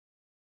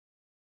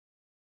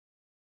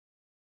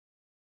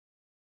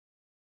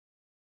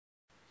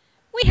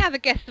We have a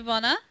guest of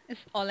honour. It's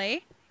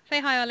Ollie.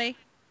 Say hi, Ollie.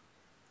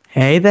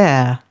 Hey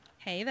there.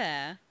 Hey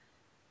there.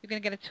 You're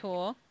going to get a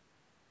tour.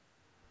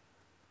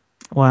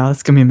 Wow, this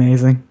is gonna be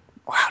amazing.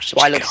 Wow, Do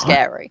I look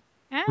scary?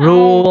 Ow.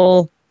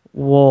 Rule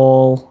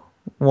wall.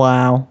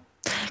 Wow.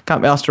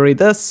 Can't be asked to read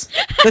this.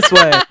 This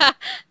way.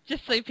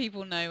 Just so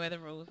people know where the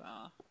rules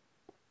are.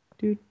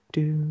 Do,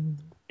 do.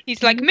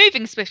 He's like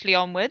moving swiftly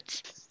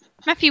onwards.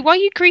 Matthew, why are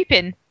you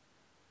creeping?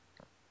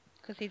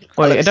 Because he's a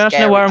Wait, look I don't know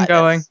scary where I'm like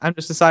going. this. I'm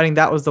just deciding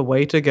that was the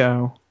way to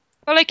go.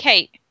 Follow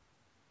Kate.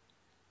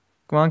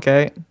 Come on,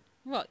 Kate.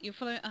 What? You're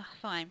following... Ah,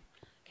 fine.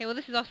 Okay, well,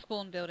 this is our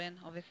spawn building,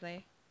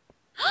 obviously.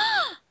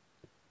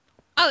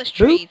 Oh, it's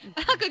Who? trees.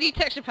 I got a new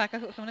texture pack. I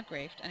thought someone had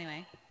griefed.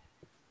 Anyway.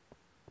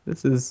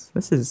 This is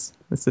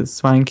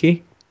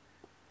swanky.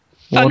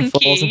 Waterfalls.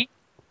 Funky.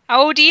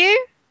 How old are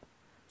you?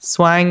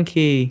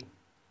 Swanky.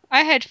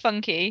 I heard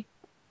funky.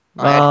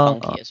 I had Well,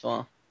 funky as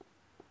well.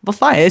 Well,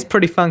 fine. It's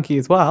pretty funky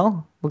as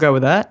well. We'll go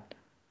with that.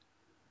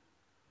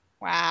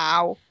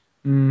 Wow.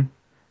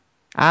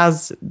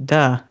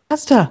 Asda.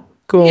 Asda.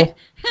 Cool. Yeah.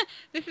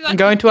 This is I'm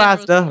going to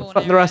Asda.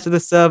 Fuck the rest of the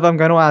server. I'm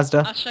going to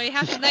Asda. I'll show you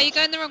how to... No, you're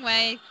going the wrong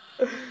way.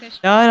 No.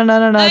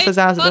 It says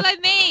Asda. Follow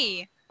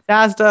me. It's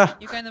Asda.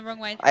 You're going the wrong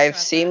way. I have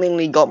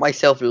seemingly got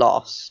myself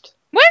lost.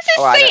 Where does it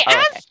Alright, say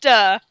okay.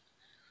 Asda?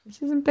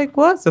 This isn't big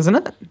words, isn't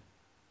it?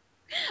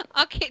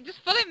 Okay, just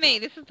follow me.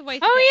 This is the way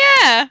to Oh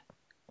get there.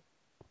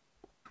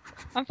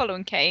 yeah. I'm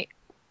following Kate.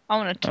 I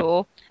want a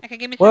tour. Okay,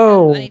 give me a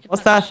Whoa. second. I need to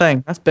What's punch. that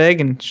thing? That's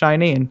big and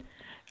shiny and...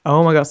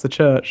 Oh my god, it's the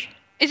church.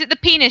 Is it the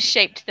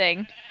penis-shaped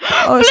thing?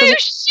 Oh, it Blue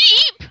says-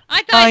 sheep!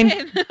 I Fine. died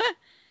him.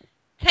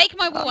 Take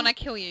my wall and I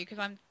kill you because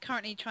I'm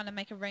currently trying to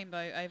make a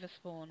rainbow over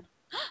spawn.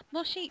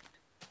 More sheep.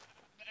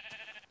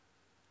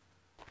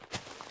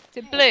 Is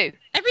it blue?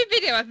 Every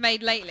video I've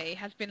made lately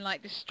has been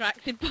like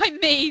distracted by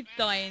me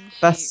dying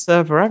sheep. Best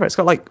server ever. It's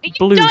got like Are you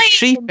blue dying?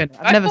 sheep in it.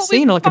 I I've never thought we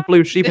seen like a blue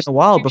found sheep in this the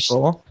wild blue sheep.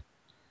 before.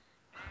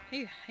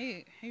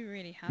 Who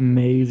really has?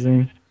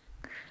 Amazing.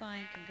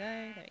 Fine, can go.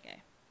 There we go.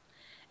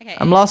 Okay.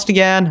 I'm lost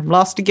again. I'm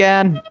lost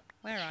again.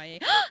 Where are you?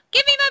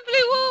 Give me my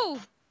blue wall.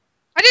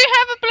 I don't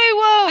have a blue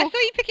I wall! saw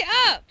you pick it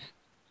up.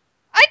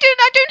 I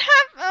don't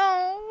have...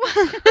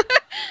 Oh.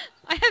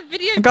 I have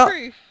video I got-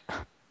 proof.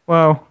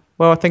 Whoa.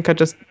 Whoa, I think I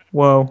just...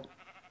 Whoa.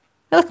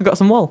 Hey, look, I got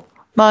some wool.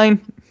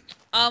 Mine.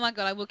 Oh my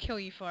god, I will kill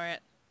you for it.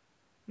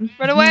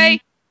 Run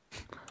away!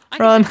 I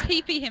Run. can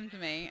just TP him to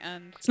me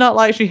and It's not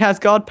like she has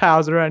god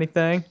powers or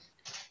anything.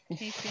 TP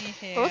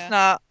here. Of course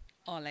not.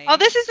 Ollie. Oh,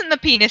 this isn't the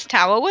penis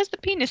tower. Where's the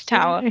penis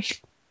tower?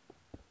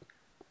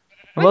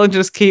 We'll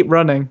just keep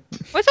running.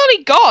 Where's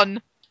Ollie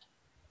gone?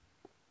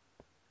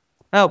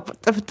 Oh,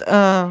 but,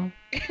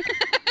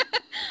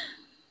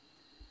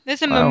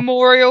 There's a Wow.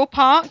 memorial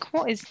park.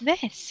 What is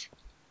this?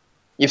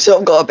 You've sort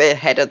of got a bit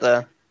ahead of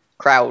the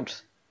crowd.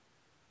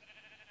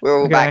 We're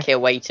all Okay. back here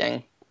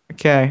waiting.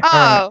 okay.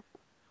 alright. Oh,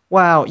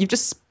 Wow, you've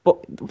just...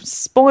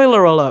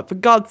 Spoiler alert, for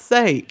God's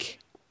sake.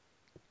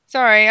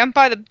 sorry. I'm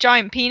by the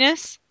giant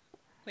penis.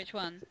 Which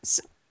one?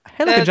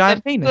 Hey, look, The- a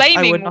giant the penis. I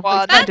flaming would not one.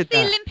 have That's expected the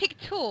that. Olympic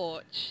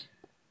torch.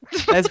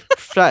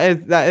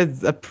 that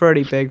is a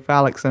pretty big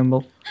phallic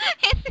symbol.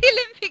 It's the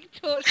Olympic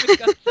torch, for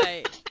God's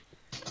sake.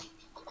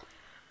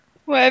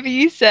 Whatever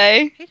you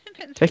say. Who's been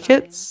putting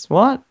Tickets?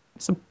 What?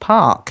 It's a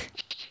park.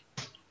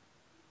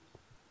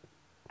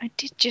 I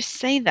did just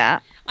say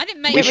that. I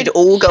didn't make We it should with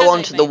all go shadow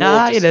onto the made. Nah,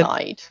 water you didn't.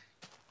 slide.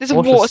 There's a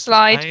water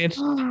slide.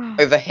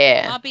 Over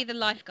here. I'll be the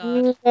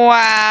lifeguard.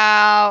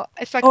 Wow.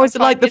 It's like Oh, I'm is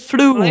it like the 5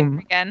 years old all over flume?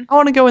 Again. I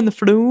want to go in the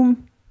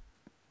flume.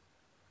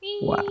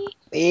 Wow.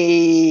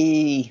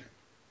 Eee.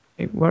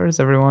 Hey, where is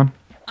everyone?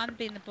 I'm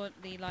being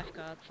the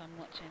lifeguard, so I'm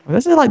watching.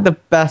 This is like the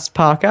best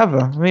park ever.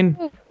 I mean,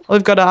 all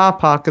we've got at our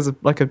park is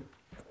like a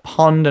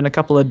pond and a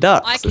couple of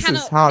ducks. I This is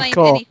cannot claim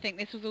hardcore. anything.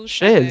 This was all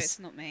shadow. Shiz. It's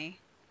not me.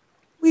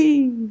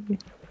 Whee.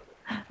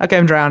 Okay,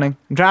 I'm drowning.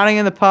 I'm drowning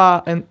in the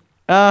park. And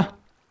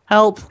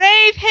help!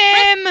 Save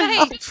him!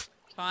 Hey,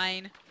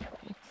 fine.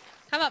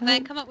 Come up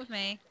then. Come up with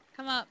me.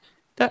 Come up.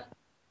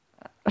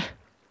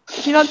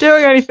 You're not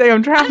doing anything. I'm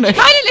I'm drowning. trying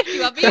to lift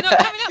you up, but you're not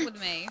coming up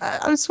with me.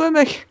 I'm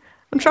swimming.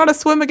 I'm trying to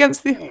swim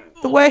against the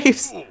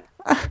waves.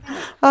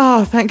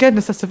 Oh, thank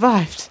goodness I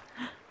survived.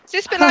 Is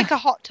this bit like a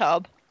hot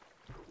tub?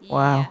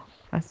 Wow.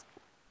 That's...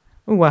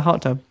 Ooh, a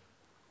hot tub.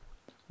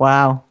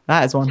 Wow,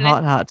 that is one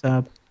hot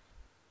tub.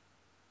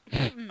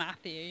 Yeah.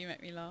 Matthew, you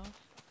make me laugh.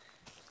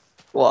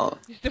 What?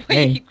 Just the way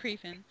Hey. you keep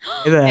creeping.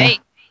 Hey there. Hey,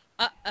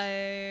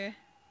 Uh-oh.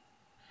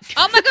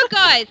 Oh my god,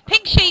 guys!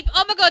 Pink sheep!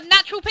 Oh my god,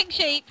 natural pink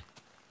sheep!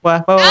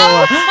 Whoa. Oh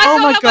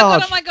my god!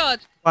 god. Oh my god!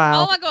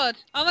 Wow. Oh my god!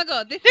 Oh my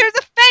god! This is... there's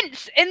a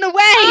fence in the way!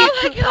 Oh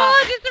my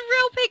god! It's a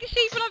real pink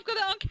sheep and I've got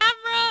it on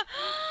camera!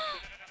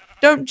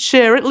 Don't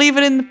cheer it. Leave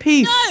it in the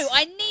peace. No!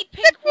 I need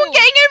pink We're wool!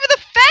 getting over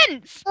the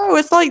fence! Oh,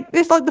 it's like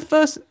the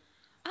first.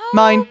 Oh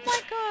Mine. my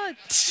god!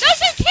 No,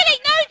 don't kill it!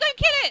 No, don't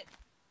kill it!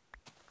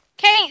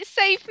 Kate,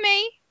 save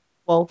me!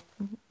 Well.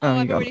 Oh, you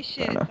I've got already it.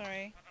 shit, Fair enough.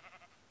 sorry.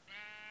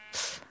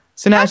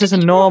 So now it's just a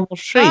normal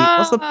sheep.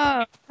 What's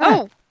the?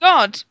 Oh,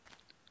 God.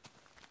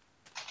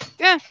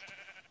 Yeah.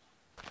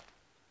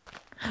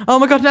 Oh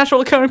my god,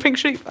 natural occurring pink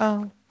sheep.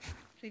 Oh.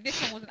 See,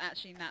 this one wasn't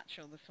actually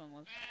natural. This one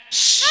was.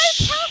 Shh.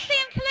 No, Kelsey,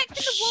 I'm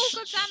collecting the wool.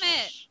 God damn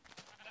it!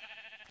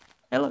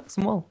 Hey, look,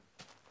 some wool.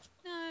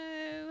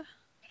 No.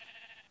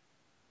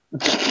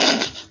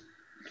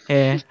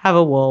 Here, have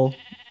a wool.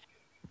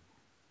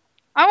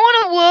 I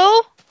want a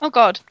wool. Oh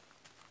god.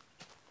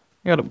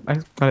 I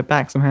got it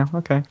back somehow.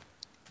 Okay.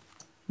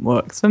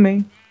 Works for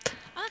me. Oh,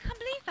 I can't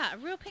believe that. A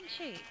real pink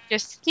sheep.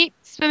 Just keep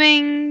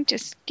swimming.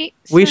 Just keep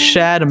We swimming.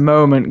 shared a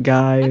moment, I've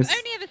guys.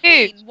 only ever Who?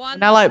 seen one. We're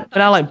now like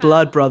house.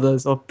 blood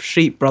brothers or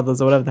sheep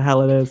brothers or whatever the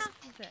hell it is. Whose house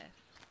is this?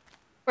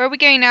 Where are we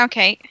going now,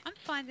 Kate? I'm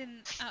finding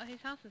out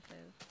whose house this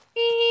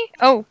is.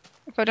 Oh,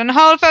 I fell down a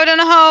hole. Fell down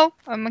a hole.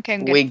 Okay,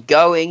 I'm good. We're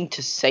going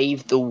to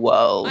save the I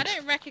world.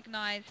 don't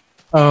recognise.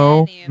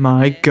 Oh any of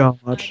my this. god.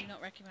 I do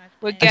not recognise.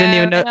 We're any. I didn't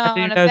even know. Going I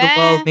didn't on know a the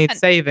world bear needs hunt.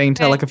 saving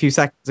till like a few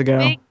seconds ago.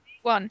 Big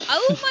one.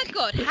 Oh my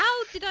god!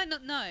 How did I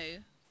not know?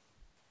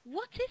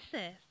 What is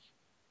this?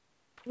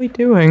 What are we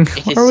doing? It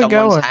is Where are we someone's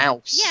going?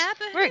 house. Yeah,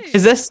 but We're who?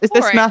 Is this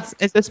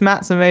Forest.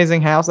 Matt's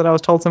amazing house that I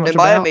was told so much No,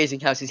 my about?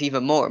 amazing house is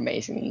even more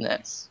amazing than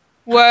this.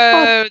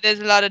 Whoa, there's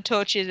a lot of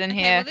torches in Okay,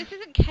 here. well, this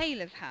isn't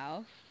Kayla's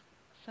house,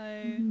 so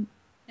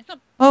it's not.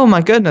 Oh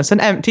my goodness, an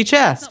empty it's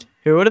chest. not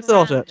Who would have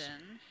thought it?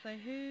 Brandon, so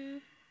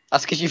who?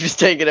 That's because you've just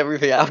taken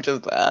everything out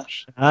of there.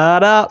 Shut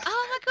up.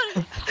 Oh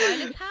my god!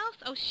 Is it Tyler's house?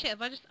 Oh shit!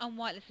 Have I just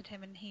unwhitelisted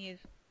him and he is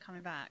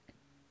coming back?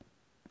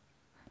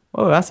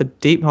 Oh, that's a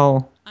deep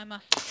hole. I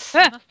must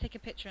take a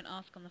picture and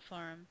ask on the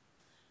forum.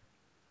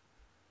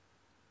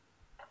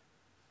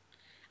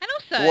 And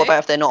also, What about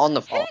if they're not on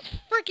the farm? whose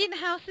friggin'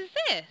 house is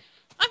this?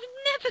 I've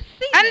never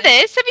seen And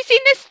this? Have you seen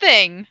this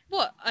thing?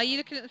 What? Are you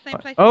looking at the same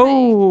place as me?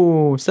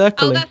 Oh, Oh,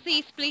 circling. that's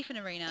the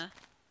Spleefin arena.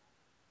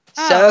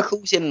 Oh.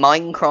 Circles in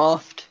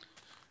Minecraft.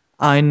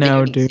 I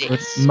know, They dude.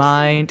 exist.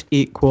 Mind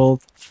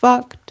equals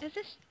fucked. Is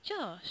this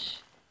Josh?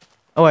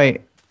 Oh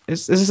wait,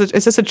 is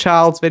this a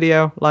child's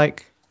video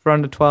like for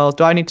under 12?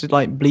 Do I need to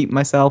like bleep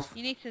myself?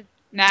 You need to.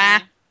 Nah.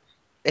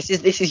 This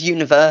is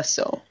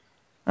universal.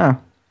 Oh,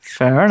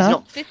 fair It's enough.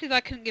 not. This is I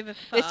couldn't give a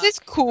fuck. This is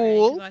right,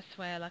 cool. 'cause I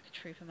swear like a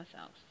true for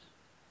myself.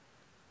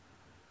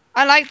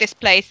 I like this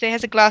place. It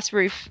has a glass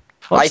roof.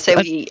 I say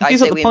we. confused I what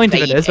say the we point of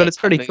it invade is, but it's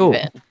pretty and cool.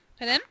 move in.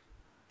 For them?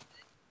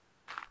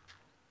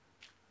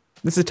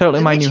 This is totally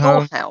Is my it new your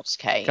home, house,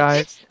 Kate?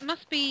 guys. This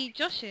must be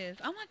Josh's.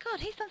 Oh my god,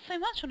 he's done so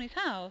much on his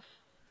house.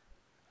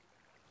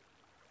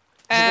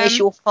 Isn't this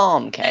your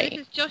farm, No, Kate?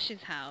 this is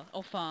Josh's house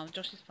or farm.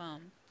 Josh's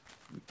farm.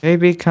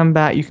 Baby, come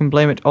back. You can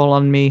blame it all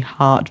on me,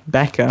 Hart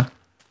Becker.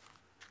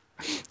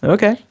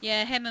 Okay.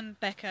 Yeah, him and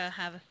Becca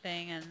have a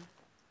thing, and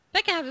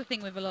Becca has a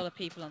thing with a lot of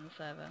people on the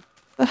server.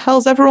 The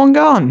hell's everyone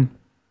gone?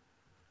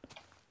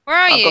 Where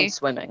are I've you? gone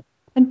swimming.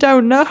 I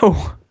don't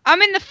know.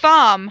 I'm in the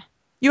farm.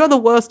 You are the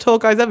worst tour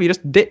guys ever. You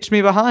just ditched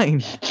me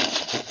behind.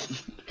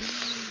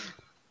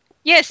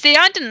 Yeah, see,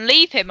 I didn't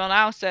leave him on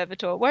our server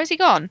tour. Where's he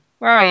gone?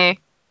 Where are you?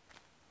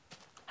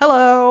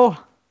 Hello.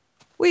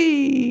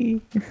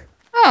 Wee.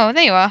 Oh,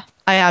 there you are.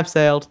 I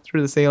abseiled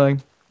through the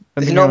ceiling.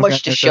 There's Didn't not think I was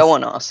much to gonna show notice.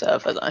 on our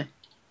server, though.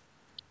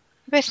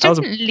 But I still was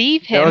a- didn't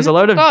leave him. There was a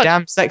load of God.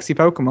 damn sexy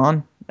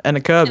Pokemon and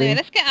a Kirby. Anyway,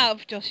 let's get out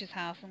of Josh's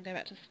house and go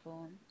back to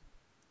spawn.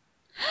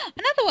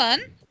 Another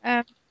one.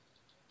 Um,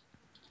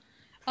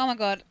 Oh my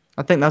god.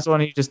 I think that's the one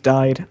who just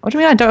died. What do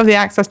you mean I don't have the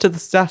access to the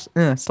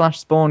slash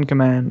spawn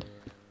command?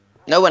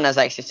 No one has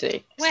access to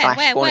it. Where, Slash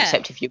where, spawn where?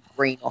 except if you're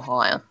green or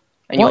higher.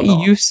 And What you're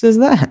not. use is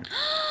that?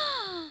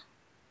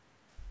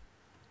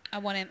 I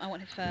want him. I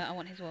want his fur. I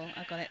want his wool.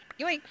 I got it.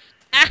 Yoinks!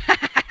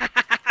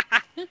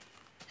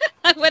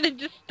 I went and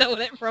just stole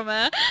it from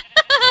her.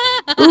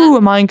 Ooh, a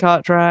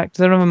minecart track.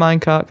 Does anyone have a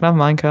minecart? Can I have a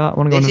minecart? I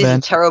want to go on This an is a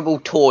event. terrible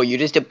tour. You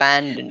just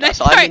abandoned No, us.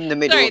 sorry, I'm in the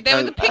middle sorry, of there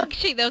was a nowhere. pink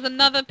sheep. There was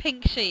another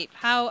pink sheep.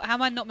 How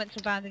am I not meant to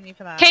abandon you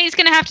for that? Kate's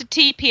gonna have to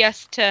TP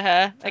us to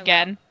her Oh,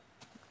 again.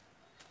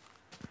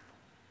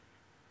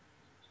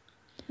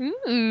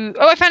 Ooh.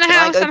 Oh, I found a Can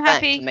I house. go I'm back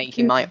happy. to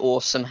making my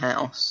awesome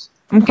house?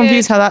 I'm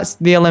confused Good. how that's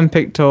the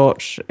Olympic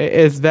torch. It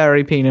is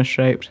very penis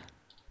shaped.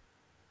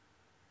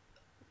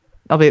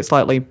 Albeit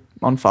slightly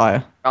on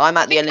fire. I'm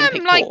at I the think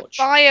Olympic I'm like torch.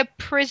 by a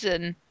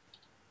prison.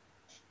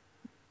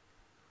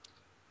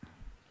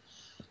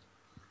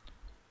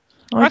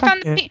 Oh, I back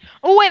found here. the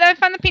oh wait, I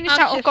found the penis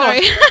Oh, out. Oh shit, god.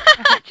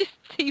 sorry. Just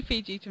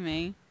TPG to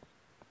me.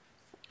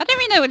 I don't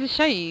really know what to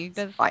show you.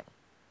 There's I'm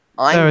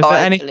So,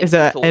 by the is Olympic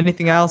there torch.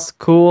 anything else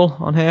cool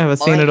on here? Have I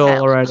seen My it all house.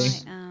 already?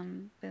 I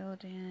am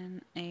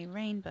building a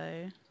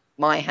rainbow.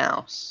 My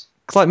house.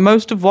 It's like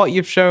most of what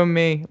you've shown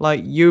me,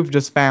 like you've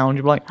just found,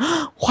 you're like,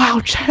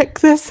 wow, check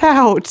this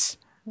out.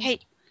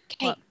 Kate,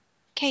 Kate, What?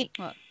 Kate,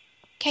 What?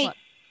 Kate, What?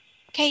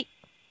 Kate.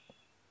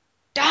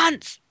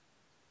 Dance.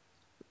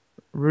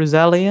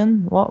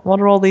 Rosellian? What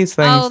are all these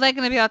things? Oh, they're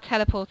going to be our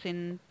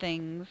teleporting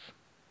things.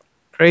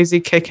 Crazy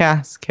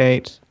kick-ass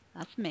Kate.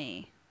 That's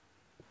me.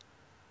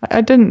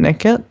 I didn't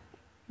nick it.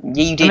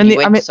 You did. I'm in You the-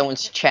 went I'm to in-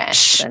 someone's chest.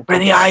 Shh, and- we're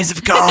in the eyes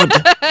of God.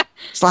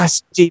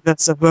 Slash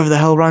Jesus of whoever the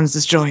hell runs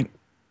this joint.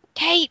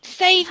 Kate,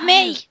 save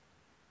me.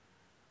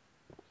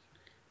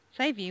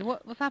 Save you?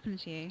 What's happened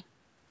to you?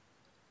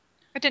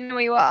 I didn't know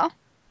where you are.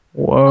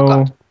 Whoa.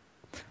 God.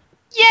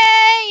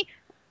 Yay!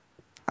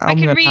 I'm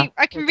gonna have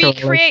I can to kill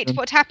recreate Logan.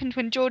 what happened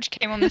when George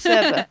came on the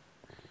server.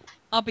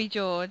 I'll be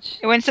George.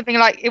 It went something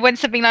like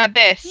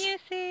this.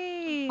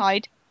 Yussy!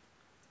 Hide.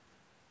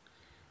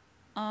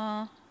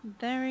 Our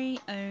very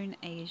own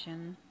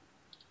Asian.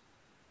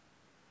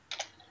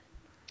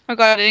 Oh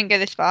god, I didn't go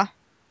this far.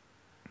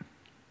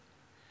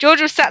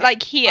 George was sat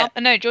like here.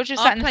 I'll- No, George was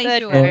I'll sat in the play third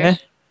George. row. Yeah.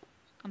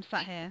 I'm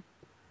sat here.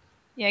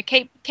 Yeah,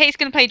 Kate's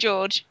gonna play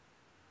George.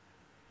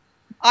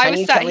 I Can was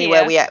you sat tell me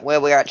here. where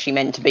we're actually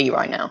meant to be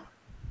right now?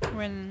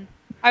 We're in...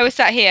 I was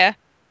sat here,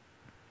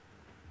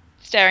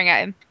 staring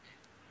at him,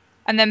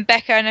 and then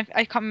Becca and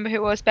I can't remember who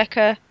it was.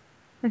 Becca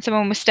and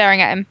someone was staring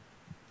at him,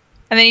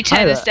 and then he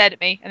turned and there. stared at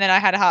me, and then I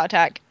had a heart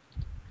attack.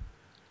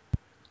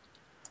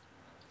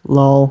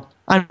 Lol.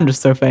 I'm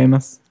just so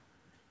famous.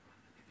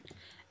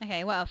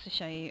 Okay, what else to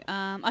show you?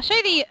 I'll show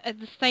you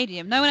the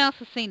stadium. No one else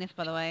has seen this,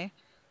 by the way.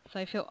 So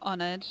I feel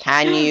honoured.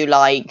 Can you,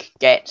 like,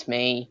 get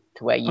me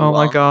to where you Oh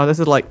are? my god, this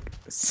is like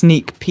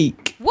sneak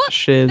peek What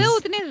shiz.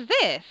 building is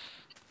this?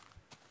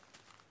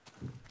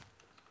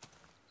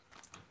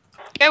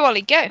 Go,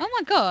 Ollie, go. Oh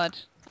my god.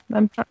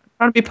 I'm trying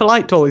to be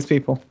polite to all these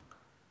people.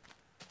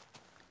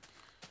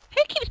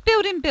 Who keeps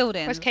building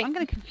buildings? Where's Kate? I'm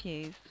getting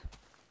confused.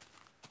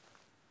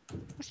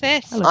 What's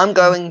this? Hello. I'm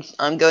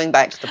going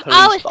back to the police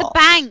Oh, it's the box.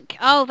 bank!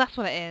 Oh, that's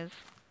what it is.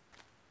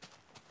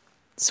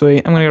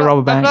 Sweet, I'm gonna go rob a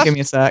I've bank. lost- Give me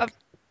a sec.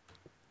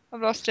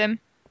 I've lost him.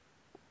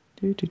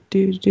 Way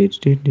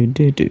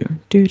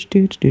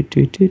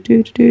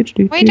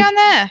Way down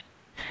there.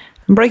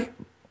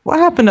 What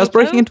happened? I was Your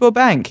breaking toe? into a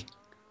bank.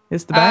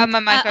 Is the bank? My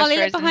mic was Ollie,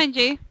 look frozen. behind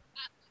you.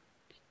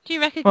 Do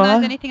you recognise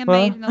What? anything What?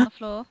 amazing on the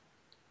floor?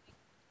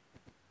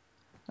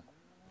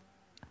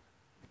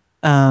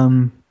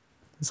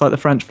 It's like the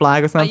French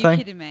flag or Are you something.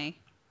 kidding me?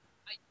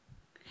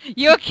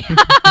 You're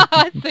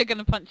I'm still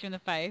gonna punch you in the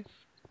face.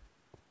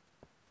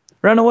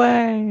 Run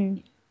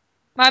away!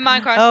 My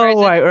Minecraft's Oh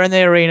frozen. wait, we're in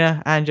the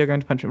arena, and you're going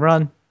to punch him.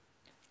 Run!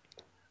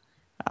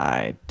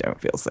 I don't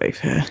feel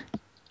safe here.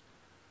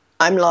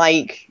 I'm,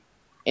 like,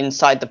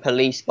 inside the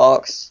police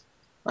box.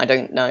 I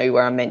don't know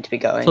where I'm meant to be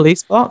going.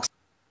 Police box.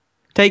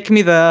 Take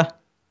me there.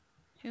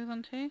 Who's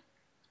on two?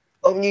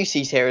 Oh,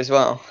 Newsy's here as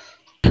well.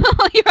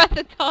 You're at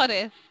the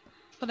TARDIS.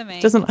 Follow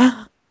me. Doesn't.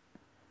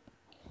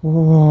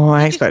 Oh,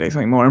 I expected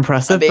something more I'm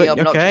impressive, being but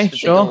obnoxious okay, with the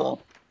sure. door.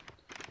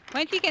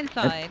 Wait till you get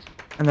inside.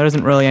 And there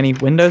isn't really any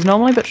windows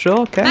normally, but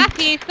sure, okay.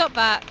 Matthew, stop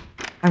that.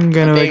 I'm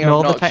gonna I'm being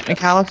ignore the obnoxious.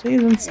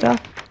 technicalities and stuff.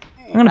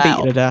 I'm gonna beat Wow.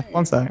 you to death.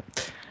 One sec.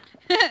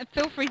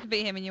 Feel free to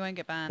beat him and you won't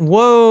get banned.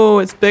 Whoa,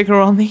 it's bigger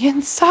on the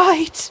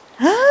inside.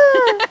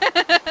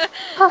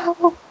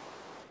 Oh.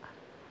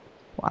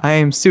 I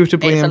am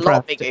suitably It's a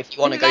lot impressed. bigger if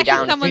you want to This go is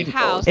actually down. someone's to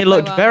house. It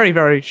looked So, very,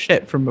 very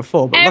shit from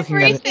before, but looking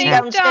at it Everything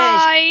now. downstairs.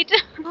 died.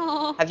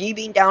 Oh. Have you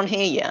been down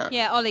here yet?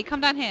 Yeah, Ollie,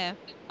 come down here.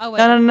 Oh, wait.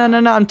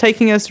 No, I'm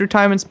taking us through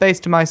time and space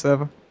to my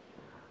server.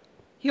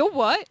 You're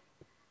what?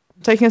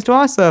 I'm taking us to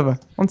our server.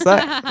 One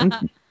sec.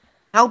 And-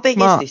 How big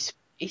Mark. is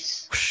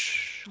this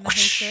space? No,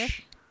 who's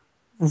this?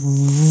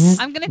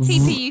 I'm gonna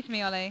TP you to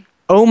me, Ollie.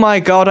 Oh my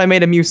god, I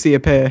made a Musey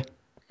appear.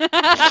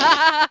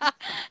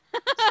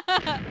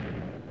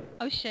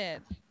 Oh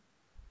shit.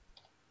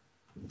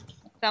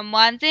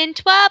 Someone's in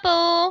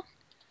trouble.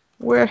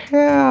 We're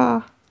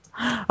here.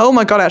 Oh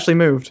my god, I actually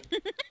moved.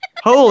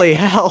 Holy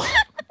hell.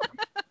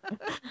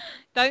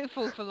 Don't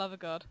fall for love of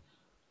God.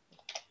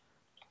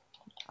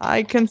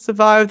 I can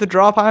survive the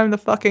drop. I'm the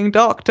fucking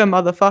doctor,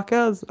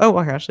 motherfuckers. Oh,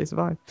 I can actually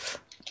survive.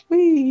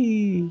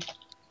 Wee.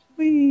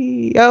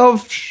 Wee. Oh,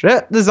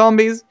 shit. The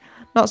zombies.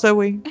 Not so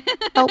wee.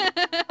 Help.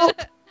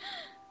 Help.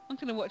 I'm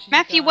gonna watch you.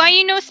 Matthew, die. why are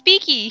you no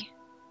speaky?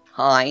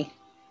 Hi.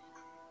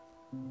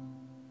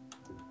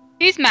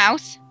 Who's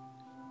Mouse?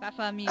 That's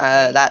our music.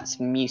 That's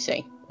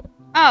Musey.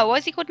 Oh, why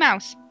is he called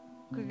Mouse?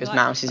 Because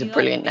Mouse is a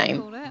brilliant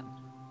name.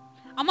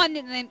 I might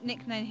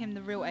nickname him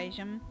the real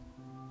Asian.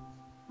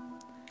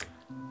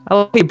 I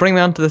love you bring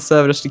me onto the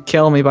server just to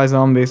kill me by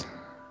zombies.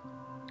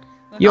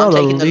 You're I'm the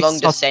taking the least long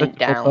descent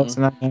hospitable down.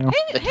 person I know.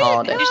 The Who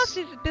TARDIS.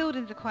 else's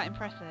buildings are quite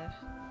impressive?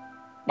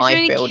 My is there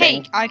any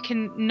building. cake I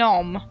can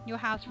nom? Your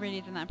house really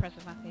isn't that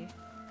impressive, Matthew.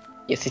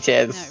 Yes, it No,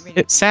 is. it really It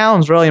isn't.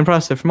 sounds really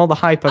impressive from all the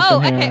hype I've Oh,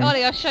 been okay, hearing.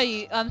 Ollie, I'll show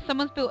you.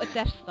 Someone's built a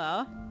Death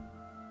Star.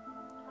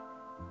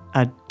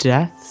 A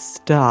Death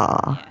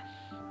Star. Yes,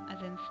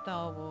 as in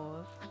Star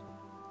Wars.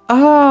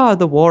 Ah,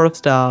 the War of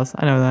Stars.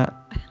 I know that.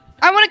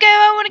 I want to go,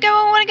 I want to go,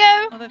 I want to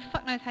go. Although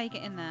fuck knows how you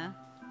get in there.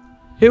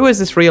 Who is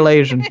this real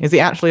Asian? Is he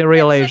actually a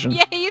real Asian?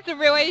 Yeah, he's a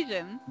real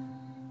Asian.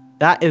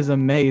 That is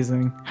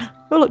amazing.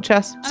 Oh, look,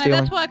 chess. I know, Stealing.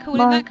 that's why I call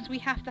him that, because we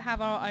have to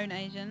have our own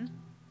Asian.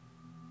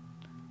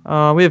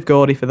 Oh, we have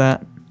Gordy for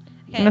that. I'm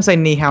Okay. gonna say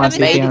ni hao. Come and see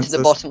in. if he Made it to the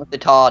answers. bottom of the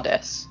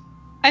TARDIS.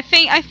 I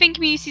think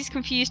Musey's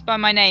confused by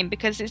my name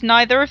because it's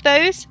neither of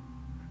those.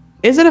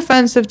 Is it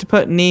offensive to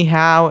put ni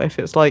hao if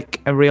it's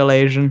like a real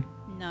Asian?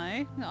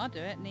 No, I'll do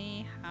it.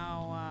 Ni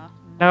hao.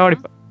 No, I already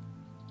put.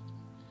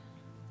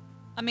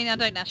 I mean, I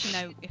don't actually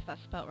know if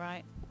that's spelt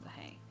right. But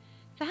hey.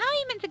 So how are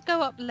you meant to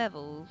go up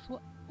levels?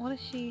 What is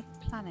she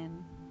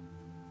planning?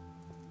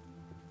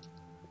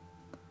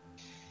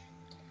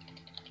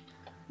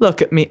 Look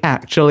at me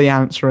actually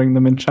answering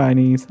them in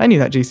Chinese. I knew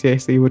that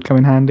GCSE would come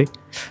in handy.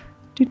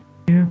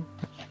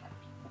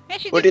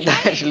 What did they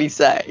actually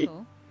say?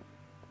 Cool.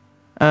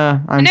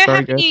 I'm know sorry,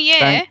 Happy good. New Year.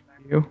 Thank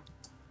you.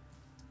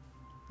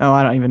 Oh,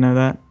 I don't even know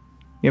that.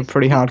 You're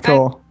pretty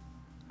hardcore.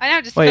 I know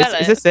how to spell Wait,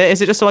 it. is this it?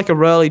 Is it just like a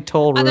really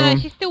tall I don't know, room?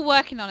 she's still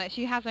working on it.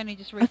 She has only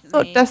just I recently.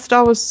 thought Death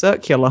Star was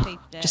circular. completed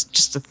it.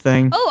 Just a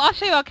thing. Oh, I'll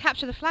show you our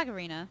capture the flag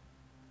arena.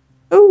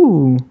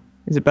 Ooh.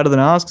 Is it better than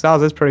ours? Because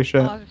ours is pretty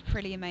shit. Ours is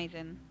pretty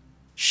amazing.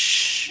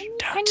 Shh. Can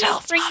Don't you tell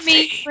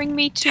Fluffy. bring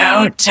me to.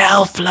 Don't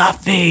tell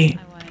Fluffy.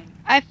 I won't.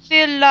 I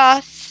feel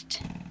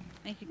lost.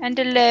 Need to And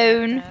get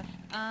alone. first.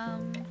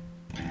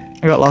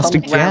 I got lost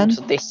Come again. round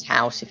to this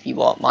house if you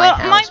want my Well,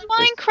 house.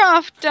 my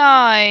because Minecraft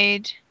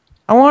died.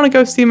 I want to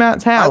go see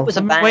Matt's house. was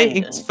I'm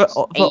waiting abandoned for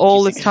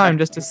all ages this ago. time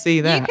just to see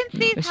You that. can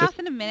see his It's house just-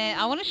 in a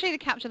minute. I want to show you the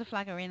capture the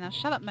flag arena.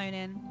 Shut up,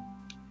 moaning.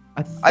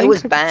 I think I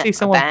was can see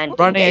someone abandoned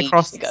running ages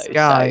across the ago,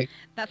 sky.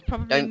 That's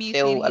probably Don't me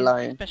feel feeling his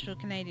alone. special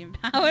Canadian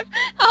powers.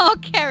 Oh,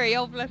 Kerry,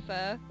 oh bless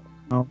her.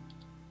 Oh,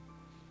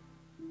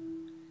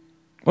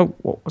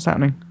 what's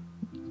happening?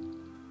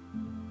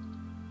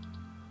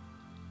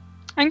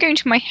 I'm going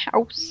to my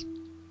house.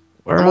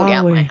 Where I'm walking are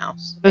out we? my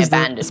house. They There's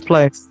abandoned this me.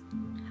 place.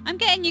 I'm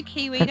getting you,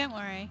 Kiwi. Don't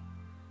worry.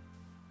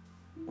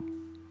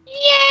 Yay!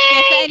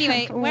 Yeah, so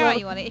anyway, where are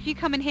you on it? If you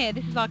come in here,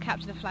 this is our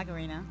capture the flag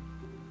arena.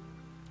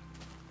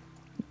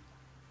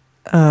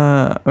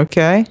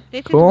 Okay.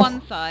 This Cool. is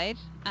one side,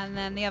 and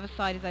then the other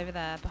side is over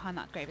there, behind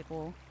that great big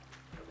wall.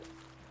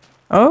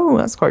 Oh,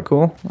 that's quite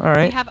cool. All We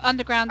right. have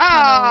underground tunnels.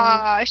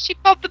 Ah, she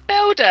Bob the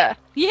Builder.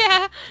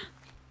 Yeah.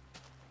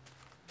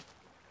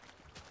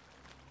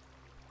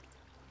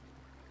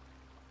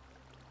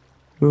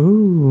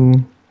 Ooh,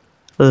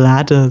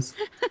 ladders.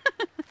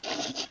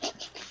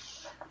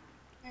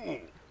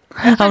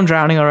 I'm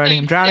drowning already.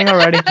 I'm drowning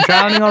already. I'm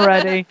drowning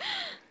already.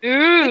 This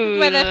Ooh, is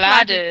where the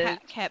flag is ladders.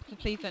 kept, so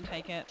please don't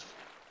take it.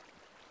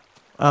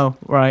 Oh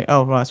right.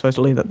 Oh right. I'm supposed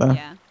to leave it there.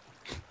 Yeah.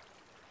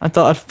 I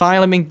thought I'd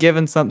finally been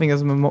given something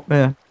as a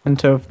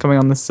memento of coming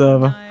on this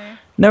server. No.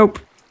 Nope.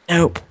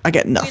 Nope. I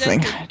get We nothing.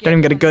 get Don't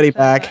even get a gifts on goodie the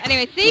server. bag.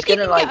 Anyway, see He's if you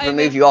gonna can like get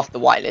remove over, you off the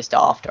whitelist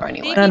after see if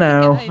anyway. you I can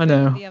know, get I over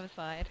know. to the other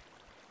side.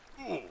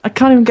 I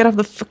can't even get off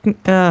the fucking.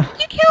 You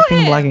kill fucking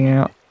him! lagging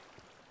out.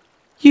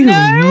 You No,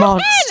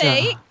 monster.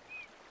 really?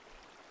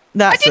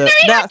 That's I didn't it. know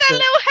he had That's that it.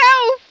 little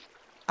health.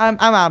 I'm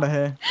out of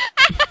here.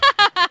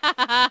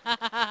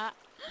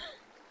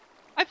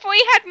 I thought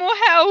he had more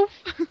health.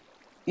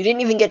 You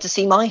didn't even get to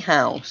see my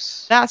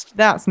house.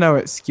 That's no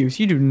excuse.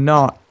 You do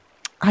not.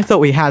 I thought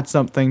we had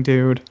something,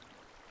 dude.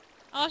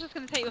 I was just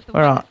going to take you off the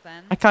Where are? whitelist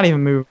then. I can't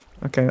even move.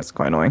 Okay, that's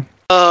quite annoying.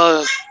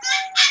 So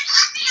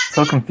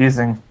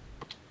confusing.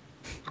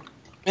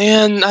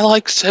 Man, I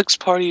like sex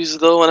parties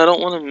though, and I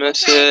don't want to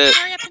miss Okay, it.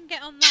 hurry up and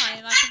get online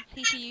and I can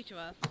TP you to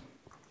us.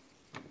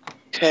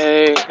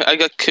 Okay, I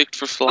got kicked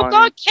for Oh flying.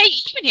 God, Kate,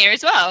 you in here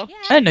as well. Yeah.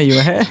 I didn't know you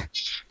were here.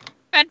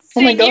 Fancy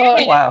Oh my seeing you god!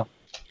 here. Wow.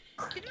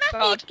 Did Matthew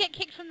God. get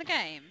kicked from the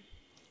game?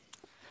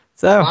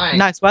 So, Fine.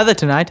 nice weather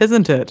tonight,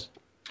 isn't it?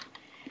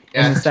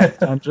 In the sex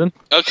dungeon.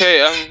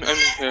 Okay, I'm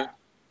here.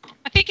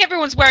 I think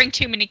everyone's wearing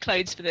too many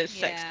clothes for this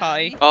sex Yeah.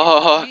 party.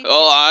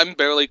 Oh, I'm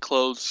barely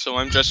clothed, so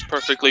I'm dressed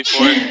perfectly for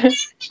it.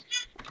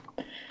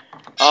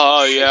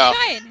 Oh yeah. It's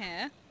shy in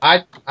here.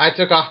 I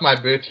took off my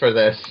boots for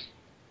this.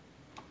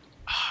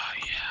 Oh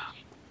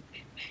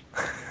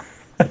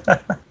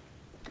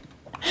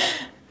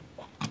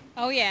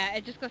Oh yeah,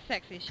 it just got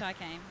sexy. Shy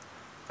came.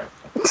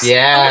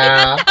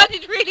 Yeah. That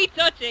sounded really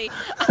dodgy.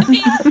 I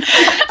mean,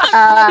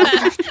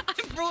 I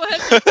brought her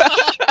to the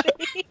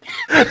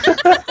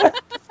party.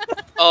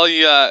 Oh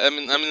yeah.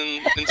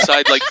 I'm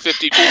inside like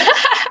 50 people.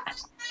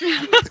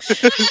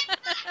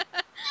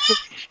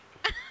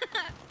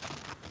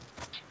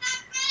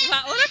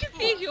 Wow, all I can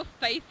see is your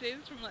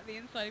faces from like the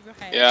inside of your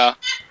head. Yeah.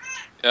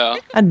 Yeah.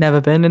 I'd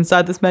never been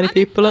inside this many I'm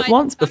people at inside-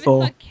 once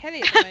before. I'm inside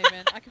Kelly at the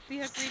moment. I can see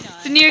her green eyes.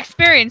 It's a new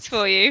experience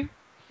for you.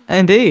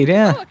 Indeed,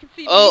 yeah. Oh, I can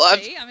see Oh,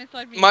 Lucy. I'm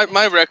inside My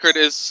Lucy. record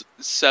is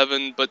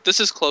 7, but this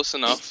is close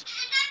enough.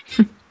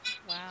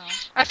 Wow.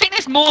 I think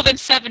there's more than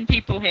 7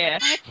 people here.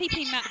 I'm gonna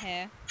TP Matt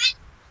here.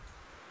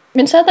 I'm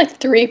inside like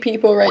 3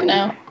 people right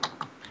now.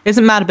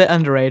 Isn't Matt a bit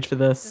underage for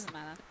this? Doesn't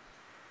matter.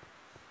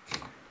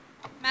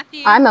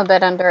 Matthew. I'm a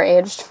bit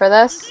underaged for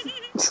this.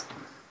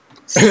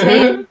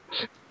 Same.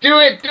 Do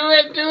it! Do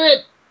it! Do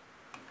it!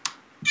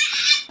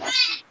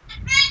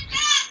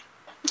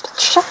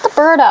 Shut the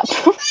bird up.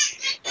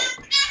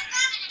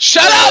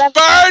 Shut up,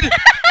 bird!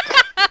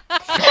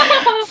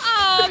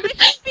 Oh, but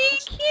she's being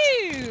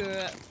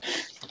cute.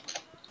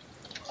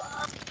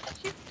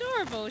 She's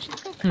adorable. She's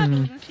got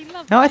cuddles and she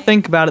loves Now I me.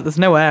 think about it, there's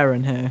no air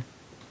in here.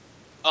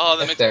 Oh,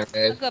 that Yes, makes there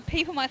it Oh is. god,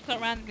 people might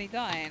start randomly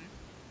dying.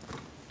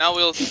 now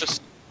we'll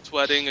just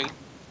sweating and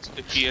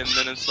sticky, and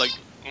then it's like.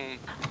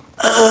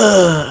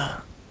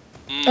 Ugh.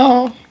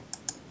 Oh.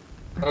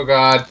 Oh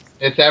god,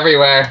 it's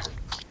everywhere.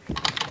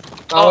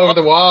 It's all Oh, over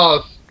the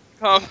walls.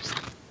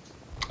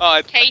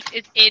 Oh, Kate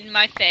is in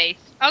my face.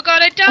 Oh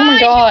God, I died! Oh my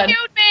God. You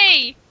killed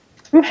me!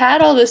 Who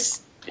had all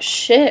this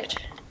shit?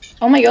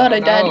 Oh my god, Oh I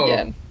died no.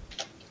 again.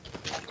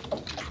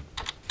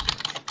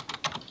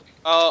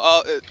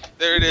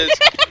 There it is.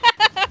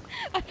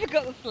 I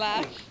forgot the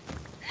slash.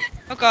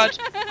 Oh god.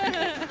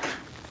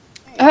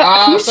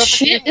 Whose somebody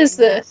shit is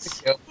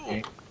this? killed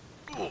me.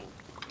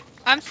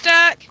 I'm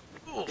stuck.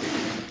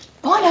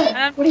 Anna, And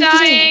I'm what are you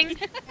doing?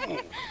 dying.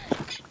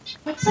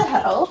 What the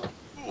hell?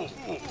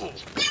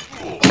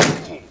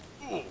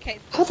 Okay,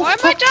 How the Why am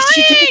fuck I did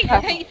you do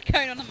dying? that? he's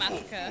going on a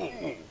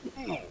massacre.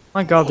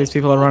 My god, these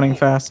people are running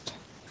fast.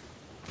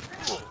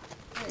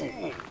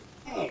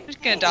 I'm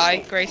just gonna die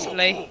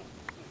gracefully.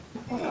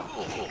 I'm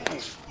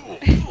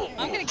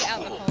gonna get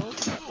out of the hole.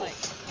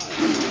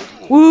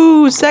 Like,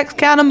 Woo! Sex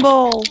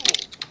cannonball!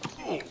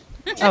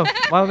 Oh,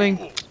 while being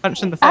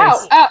punched in the face.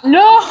 Ow! Ow!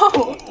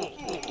 No!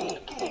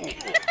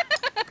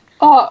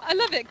 Oh, I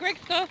love it. Greg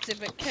started,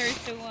 but Kerry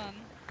still won.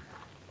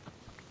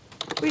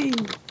 Whee!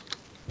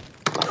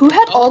 who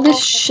had all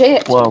this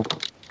shit? Whoa.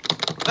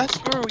 That's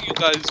where you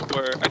guys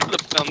were. I could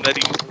have found that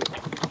easily.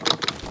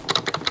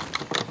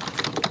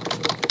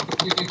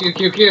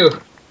 Q.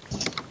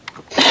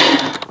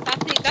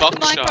 That's the Minecraft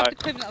Buckshot.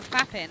 equivalent of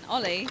fapping.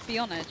 Ollie, be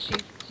honest,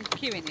 she's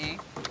queuing you.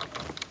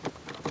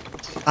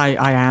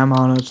 I am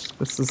on it.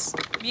 This is...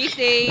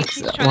 Muty,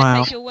 she's trying wow.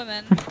 to take your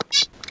woman.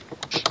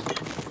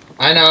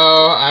 I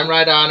know, I'm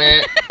right on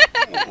it.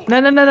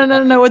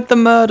 No, with the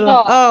murder.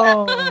 Oh.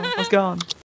 Oh, I was gone.